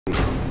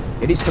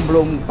Jadi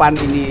sebelum PAN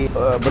ini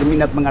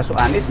berminat mengasuh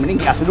Anies, mending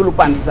diasuh dulu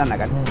PAN di sana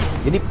kan.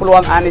 Jadi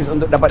peluang Anies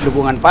untuk dapat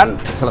dukungan PAN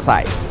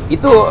selesai.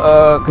 Itu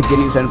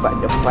kejeniusan Pak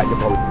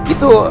Jokowi.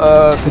 Itu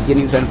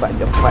kejeniusan Pak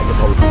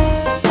Jokowi.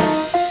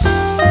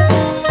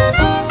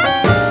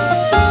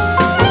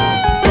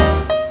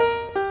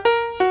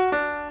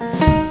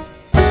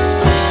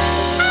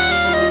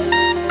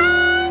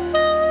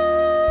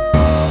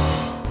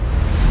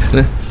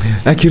 Nah,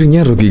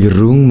 akhirnya Roky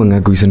Gerung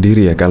mengakui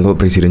sendiri ya kalau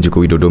Presiden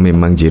Joko Widodo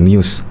memang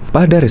jenius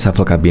pada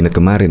reshuffle kabinet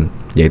kemarin,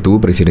 yaitu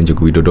Presiden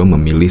Joko Widodo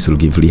memilih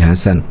Zulkifli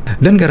Hasan.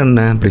 Dan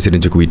karena Presiden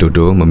Joko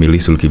Widodo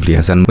memilih Zulkifli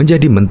Hasan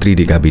menjadi menteri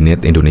di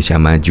Kabinet Indonesia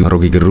Maju,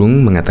 Roky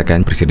Gerung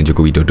mengatakan Presiden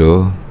Joko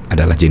Widodo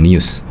adalah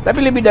jenius. Tapi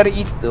lebih dari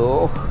itu,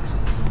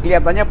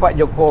 kelihatannya Pak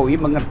Jokowi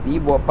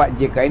mengerti bahwa Pak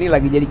JK ini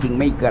lagi jadi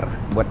kingmaker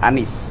buat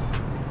Anies.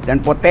 Dan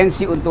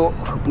potensi untuk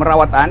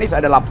merawat Anies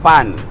adalah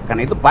PAN,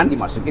 karena itu PAN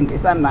dimasukin ke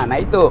istana. Nah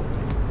itu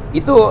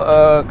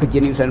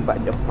kejeniusan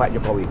Pak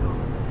Jokowi itu.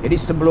 Jadi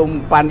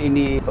sebelum PAN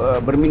ini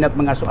berminat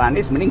mengasuh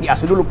Anies, mending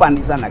diasuh dulu PAN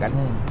di sana kan.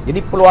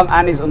 Jadi peluang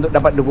Anies untuk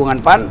dapat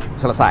dukungan PAN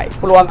selesai.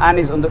 Peluang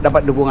Anies untuk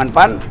dapat dukungan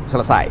PAN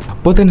selesai.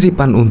 Potensi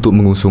PAN untuk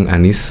mengusung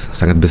Anies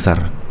sangat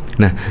besar.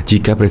 Nah,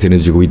 jika Presiden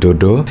Joko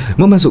Widodo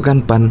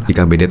memasukkan PAN di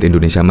Kabinet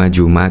Indonesia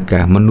Maju,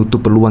 maka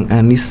menutup peluang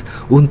Anies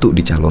untuk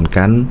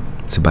dicalonkan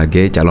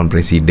sebagai calon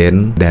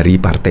presiden dari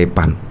Partai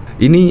PAN.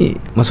 Ini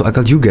masuk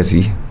akal juga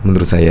sih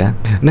menurut saya.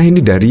 Nah,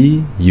 ini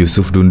dari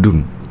Yusuf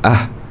Dundun.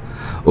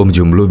 Om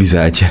Jomblo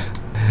bisa aja.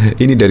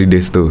 Ini dari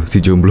Desto, si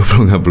jomblo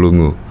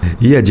pelunga-pelungu.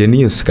 Iya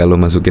jenius kalau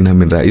masukin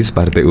Amin Rais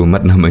Partai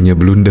Umat namanya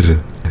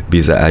blunder.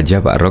 Bisa aja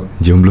Pak Rok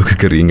jomblo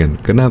kekeringan.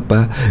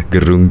 Kenapa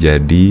Gerung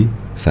jadi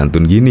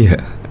santun gini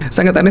ya?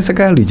 Sangat aneh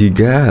sekali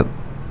jika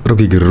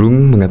Roky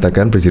Gerung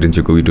mengatakan Presiden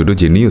Joko Widodo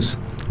jenius.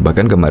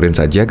 Bahkan kemarin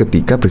saja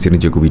ketika Presiden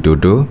Joko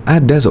Widodo,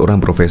 ada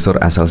seorang profesor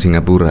asal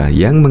Singapura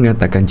yang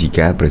mengatakan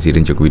jika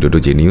Presiden Joko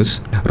Widodo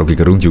jenius, Roky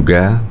Gerung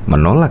juga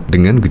menolak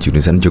dengan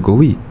kejeniusan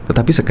Jokowi.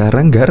 Tetapi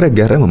sekarang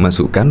gara-gara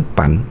memasukkan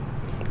PAN,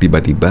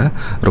 tiba-tiba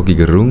Roky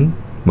Gerung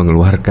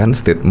mengeluarkan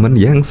statement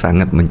yang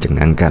sangat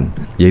mencengangkan,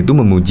 yaitu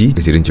memuji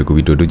Presiden Joko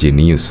Widodo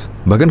jenius.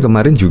 Bahkan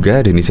kemarin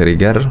juga Denny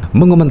Siregar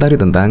mengomentari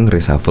tentang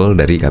reshuffle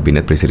dari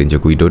Kabinet Presiden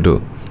Joko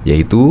Widodo,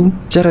 yaitu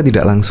secara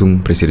tidak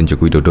langsung Presiden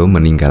Joko Widodo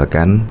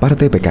meninggalkan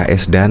Partai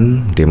PKS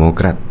dan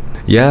Demokrat.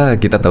 Ya,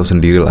 kita tahu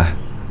sendirilah,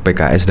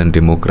 PKS dan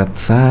Demokrat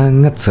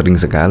sangat sering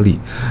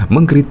sekali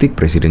mengkritik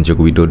Presiden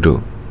Joko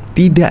Widodo.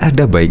 Tidak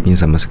ada baiknya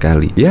sama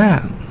sekali. Ya,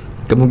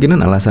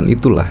 kemungkinan alasan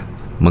itulah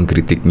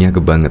mengkritiknya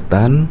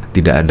kebangetan,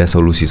 tidak ada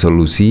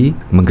solusi-solusi,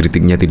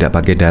 mengkritiknya tidak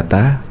pakai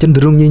data,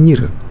 cenderung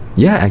nyinyir.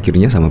 Ya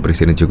akhirnya sama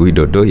Presiden Joko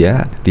Widodo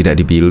ya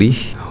tidak dipilih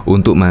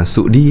untuk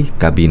masuk di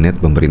kabinet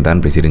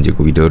pemerintahan Presiden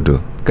Joko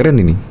Widodo. Keren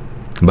ini.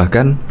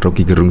 Bahkan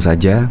Roky Gerung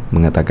saja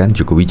mengatakan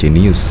Jokowi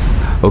jenius.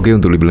 Oke,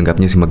 untuk lebih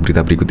lengkapnya simak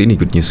berita berikut ini,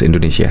 Good News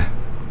Indonesia.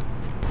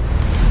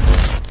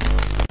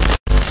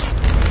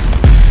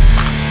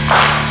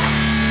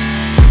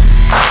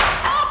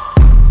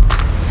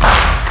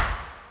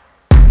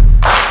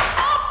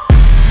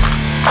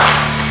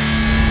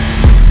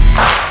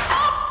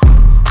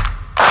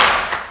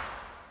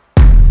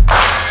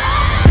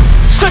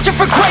 Searching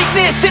for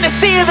greatness in a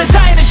sea of the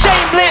dying and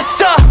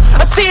shameless,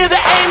 a sea of the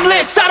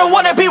aimless. I don't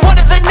wanna be one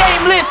of the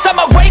nameless.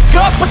 I'ma wake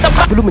up with the...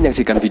 Sebelum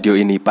menyaksikan video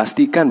ini,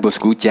 pastikan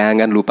bosku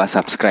jangan lupa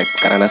subscribe,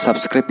 karena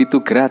subscribe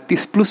itu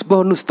gratis plus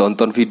bonus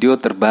tonton video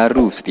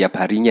terbaru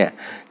setiap harinya.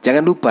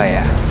 Jangan lupa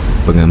ya.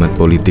 Pengamat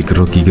politik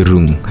Roky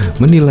Gerung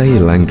menilai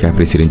langkah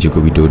Presiden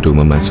Joko Widodo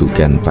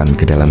memasukkan PAN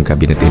ke dalam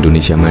Kabinet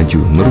Indonesia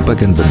Maju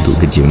merupakan bentuk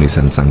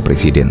kejeniusan sang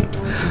presiden.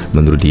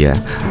 Menurut dia,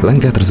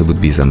 langkah tersebut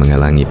bisa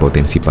menghalangi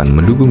potensi PAN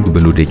mendukung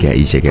Gubernur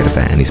DKI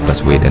Jakarta Anies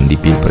Baswedan di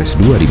Pilpres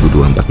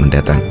 2024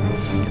 mendatang.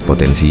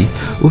 Potensi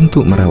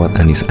untuk merawat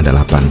Anies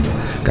adalah PAN.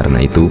 Karena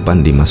itu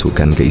PAN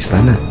dimasukkan ke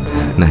istana.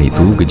 Nah,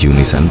 itu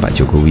kejeniusan Pak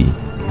Jokowi,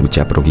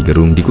 ucap Roky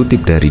Gerung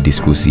dikutip dari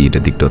diskusi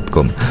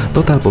detik.com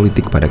Total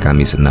Politik pada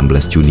Kamis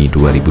 16 Juni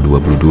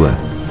 2022.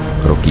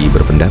 Roky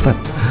berpendapat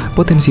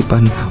potensi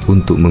PAN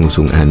untuk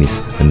mengusung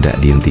Anies hendak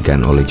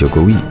dihentikan oleh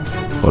Jokowi.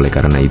 Oleh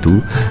karena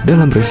itu,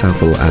 dalam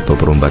reshuffle atau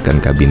perombakan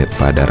kabinet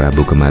pada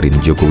Rabu kemarin,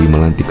 Jokowi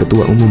melantik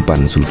Ketua Umum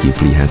PAN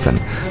Zulkifli Hasan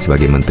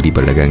sebagai Menteri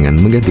Perdagangan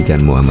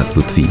menggantikan Muhammad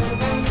Lutfi.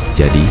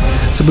 Jadi,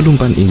 sebelum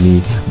PAN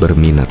ini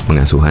berminat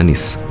mengasuh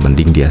Anies,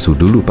 mending diasuh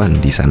dulu PAN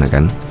di sana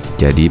kan.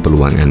 Jadi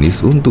peluang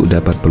Anies untuk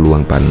dapat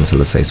peluang PAN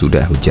selesai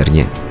sudah,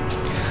 ujarnya.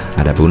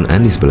 Adapun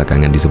Anies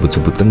belakangan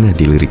disebut-sebut tengah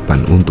dilirik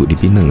PAN untuk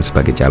dipinang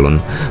sebagai calon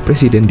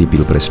presiden di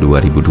Pilpres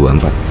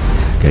 2024.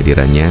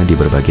 Kehadirannya di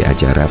berbagai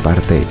acara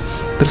partai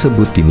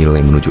tersebut dinilai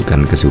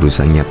menunjukkan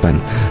keseriusannya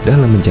PAN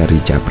dalam mencari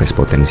capres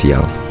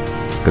potensial.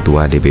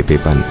 Ketua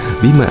DPP PAN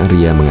Bima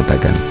Arya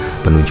mengatakan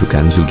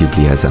penunjukan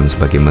Zulkifli Hasan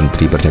sebagai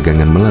Menteri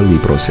Perdagangan melalui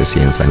proses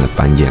yang sangat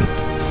panjang.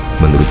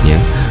 Menurutnya,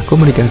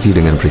 komunikasi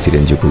dengan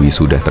Presiden Jokowi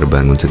sudah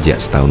terbangun sejak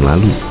setahun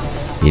lalu.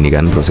 Ini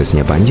kan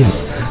prosesnya panjang.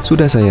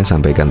 Sudah saya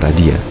sampaikan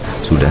tadi ya,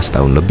 sudah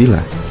setahun lebih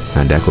lah.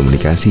 Ada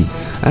komunikasi,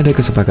 ada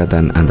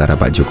kesepakatan antara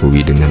Pak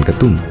Jokowi dengan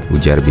Ketum,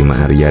 ujar Bima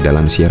Arya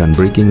dalam siaran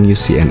Breaking News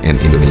CNN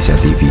Indonesia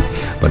TV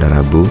pada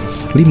Rabu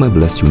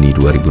 15 Juni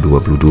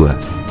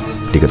 2022.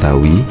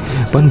 Diketahui,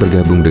 PAN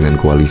bergabung dengan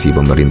koalisi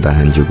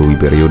pemerintahan Jokowi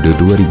periode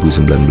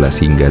 2019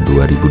 hingga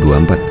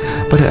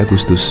 2024 pada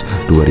Agustus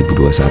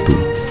 2021.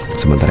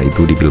 Sementara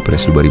itu di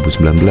Pilpres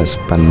 2019,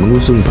 PAN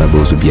mengusung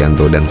Prabowo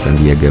Subianto dan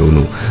Sandiaga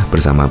Uno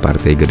bersama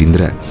Partai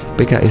Gerindra,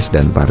 PKS,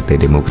 dan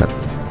Partai Demokrat.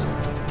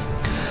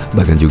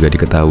 Bahkan juga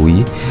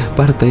diketahui,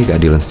 Partai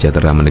Keadilan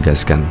Sejahtera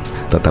menegaskan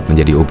tetap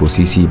menjadi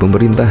oposisi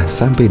pemerintah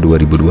sampai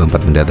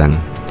 2024 mendatang.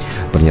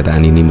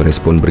 Pernyataan ini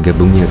merespon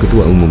bergabungnya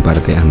Ketua Umum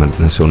Partai Amanat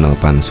Nasional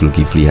PAN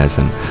Zulkifli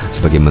Hasan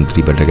sebagai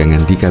Menteri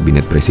Perdagangan di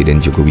Kabinet Presiden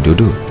Joko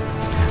Widodo.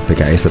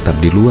 PKS tetap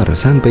di luar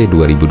sampai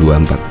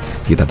 2024,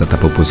 kita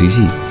tetap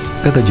oposisi,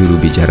 kata juru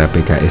bicara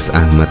PKS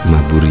Ahmad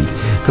Mahburi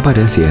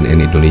kepada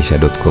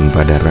cnnindonesia.com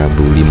pada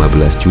Rabu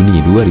 15 Juni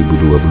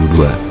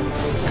 2022.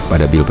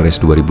 Pada Pilpres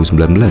 2019,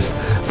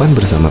 PAN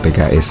bersama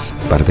PKS,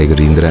 Partai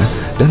Gerindra,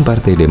 dan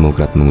Partai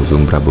Demokrat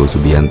mengusung Prabowo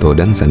Subianto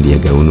dan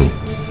Sandiaga Uno.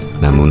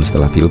 Namun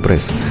setelah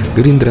Pilpres,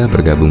 Gerindra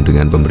bergabung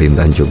dengan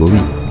pemerintahan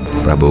Jokowi.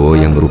 Prabowo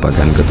yang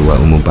merupakan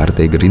Ketua Umum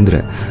Partai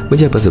Gerindra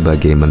menjabat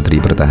sebagai Menteri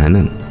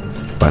Pertahanan.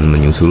 PAN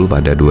menyusul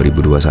pada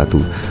 2021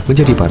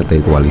 menjadi partai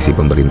koalisi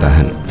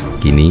pemerintahan.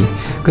 Kini,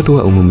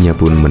 Ketua Umumnya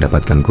pun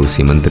mendapatkan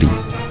kursi menteri.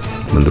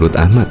 Menurut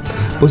Ahmad,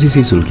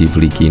 posisi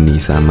Zulkifli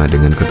kini sama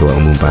dengan Ketua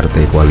Umum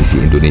Partai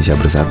Koalisi Indonesia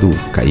Bersatu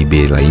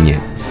 (KIB)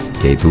 lainnya,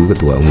 yaitu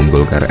Ketua Umum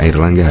Golkar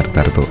Airlangga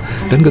Hartarto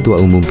dan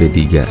Ketua Umum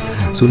P3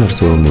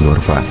 Sunarso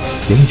Monoarfa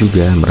yang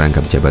juga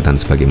merangkap jabatan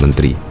sebagai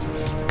menteri.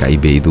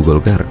 KIB itu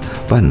Golkar,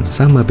 PAN,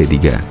 sama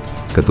P3.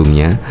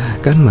 Ketumnya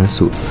kan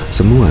masuk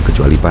semua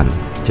kecuali PAN,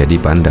 jadi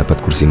PAN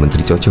dapat kursi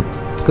menteri cocok.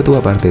 Ketua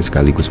partai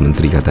sekaligus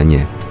menteri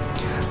katanya.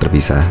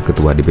 Terpisah,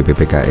 Ketua DPP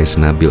PKS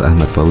Nabil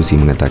Ahmad Fauzi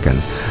mengatakan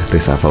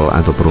reshuffle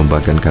atau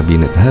perombakan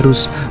kabinet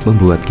harus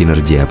membuat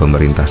kinerja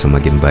pemerintah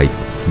semakin baik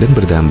dan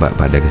berdampak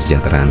pada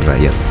kesejahteraan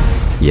rakyat.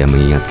 Ia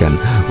mengingatkan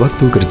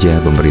waktu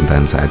kerja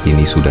pemerintahan saat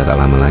ini sudah tak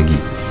lama lagi.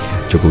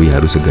 Jokowi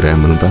harus segera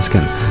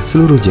menuntaskan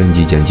seluruh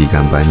janji-janji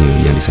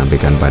kampanye yang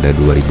disampaikan pada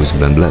 2019.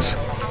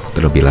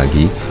 Terlebih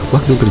lagi,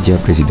 waktu kerja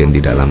presiden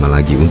tidak lama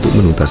lagi untuk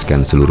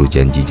menuntaskan seluruh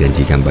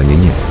janji-janji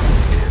kampanyenya.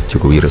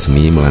 Jokowi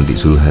resmi melantik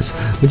Zulhas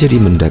menjadi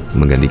Mendak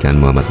menggantikan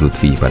Muhammad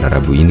Lutfi pada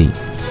Rabu ini.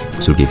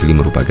 Zulkifli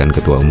merupakan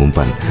Ketua Umum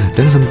PAN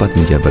dan sempat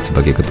menjabat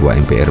sebagai Ketua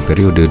MPR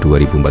periode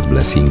 2014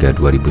 hingga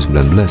 2019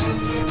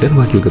 dan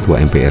Wakil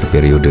Ketua MPR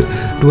periode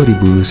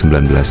 2019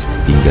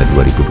 hingga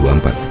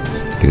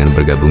 2024. Dengan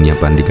bergabungnya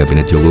PAN di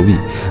Kabinet Jokowi,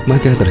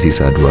 maka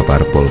tersisa dua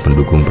parpol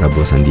pendukung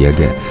Prabowo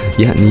Sandiaga,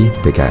 yakni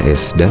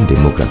PKS dan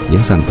Demokrat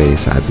yang sampai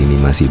saat ini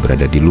masih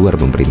berada di luar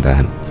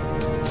pemerintahan.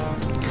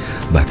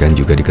 Bahkan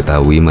juga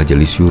diketahui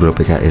Majelis Syuro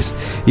PKS,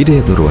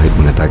 Hidayat Nur Wahid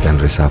mengatakan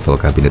reshuffle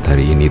kabinet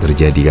hari ini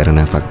terjadi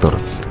karena faktor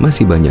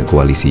masih banyak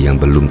koalisi yang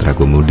belum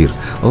terakomodir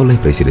oleh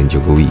Presiden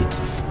Jokowi.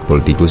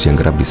 Politikus yang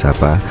kerap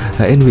disapa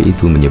HNW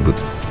itu menyebut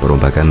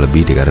perombakan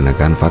lebih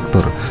dikarenakan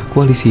faktor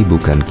koalisi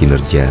bukan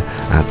kinerja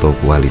atau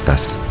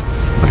kualitas.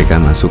 Mereka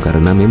masuk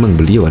karena memang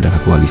beliau adalah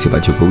koalisi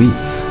Pak Jokowi.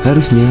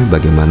 Harusnya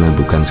bagaimana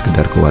bukan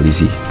sekedar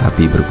koalisi,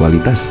 tapi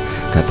berkualitas,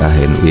 kata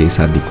HNW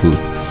Sadiku.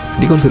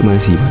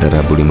 Dikonfirmasi pada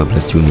Rabu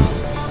 15 Juni.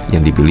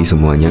 Yang dipilih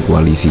semuanya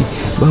koalisi,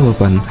 bahwa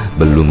PAN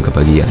belum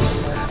kebagian.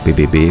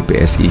 PBB,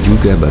 PSI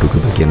juga baru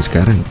kebagian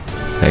sekarang.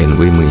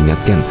 HNW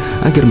mengingatkan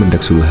agar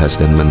Mendak Zulhas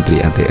dan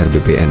Menteri ATR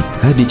BPN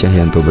Hadi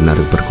Cahyanto benar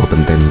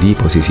berkompeten di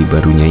posisi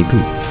barunya itu.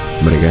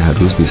 Mereka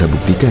harus bisa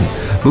buktikan,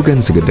 bukan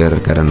sekedar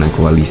karena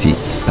koalisi,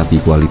 tapi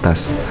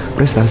kualitas,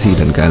 prestasi,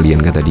 dan keahlian,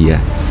 kata dia.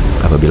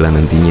 Apabila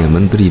nantinya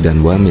Menteri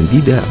dan Wamen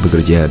tidak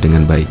bekerja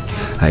dengan baik,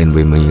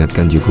 HNW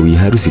mengingatkan Jokowi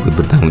harus ikut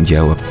bertanggung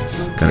jawab.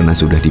 Karena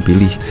sudah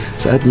dipilih,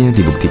 saatnya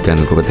dibuktikan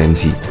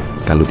kompetensi.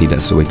 Kalau tidak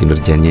sesuai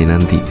kinerjanya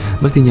nanti,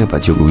 mestinya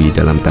Pak Jokowi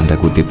dalam tanda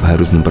kutip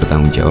harus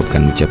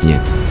mempertanggungjawabkan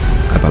ucapnya.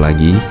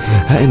 Apalagi,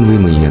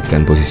 HNW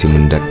mengingatkan posisi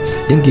Mendak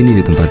yang kini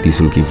ditempati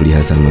Zulkifli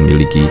Hasan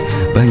memiliki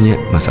banyak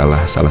masalah,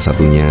 salah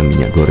satunya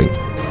minyak goreng.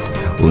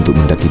 Untuk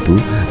Mendak itu,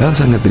 hal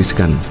sangat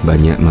riskan,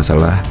 banyak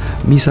masalah,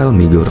 misal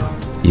migor.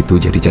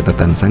 Itu jadi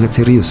catatan sangat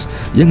serius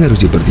yang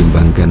harus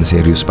dipertimbangkan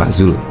serius Pak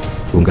Zul,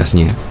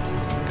 ungkasnya.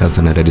 Hal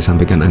senada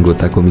disampaikan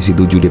anggota Komisi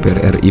 7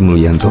 DPR RI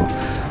Mulyanto.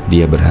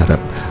 Dia berharap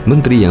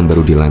Menteri yang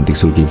baru dilantik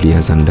Zulkifli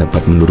Hasan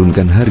dapat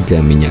menurunkan harga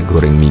minyak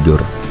goreng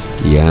migor.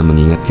 Ia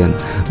mengingatkan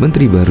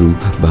Menteri baru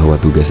bahwa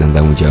tugas dan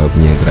tanggung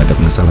jawabnya terhadap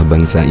masalah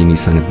bangsa ini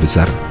sangat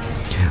besar.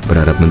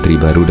 Berharap Menteri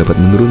baru dapat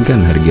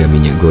menurunkan harga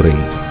minyak goreng.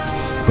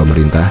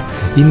 Pemerintah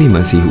ini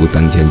masih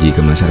utang janji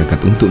ke masyarakat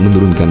untuk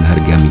menurunkan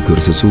harga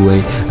migor sesuai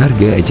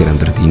harga eceran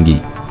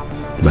tertinggi.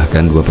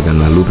 Bahkan 2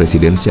 pekan lalu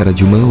Presiden secara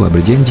jumawa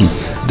berjanji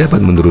dapat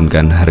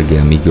menurunkan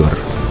harga migor.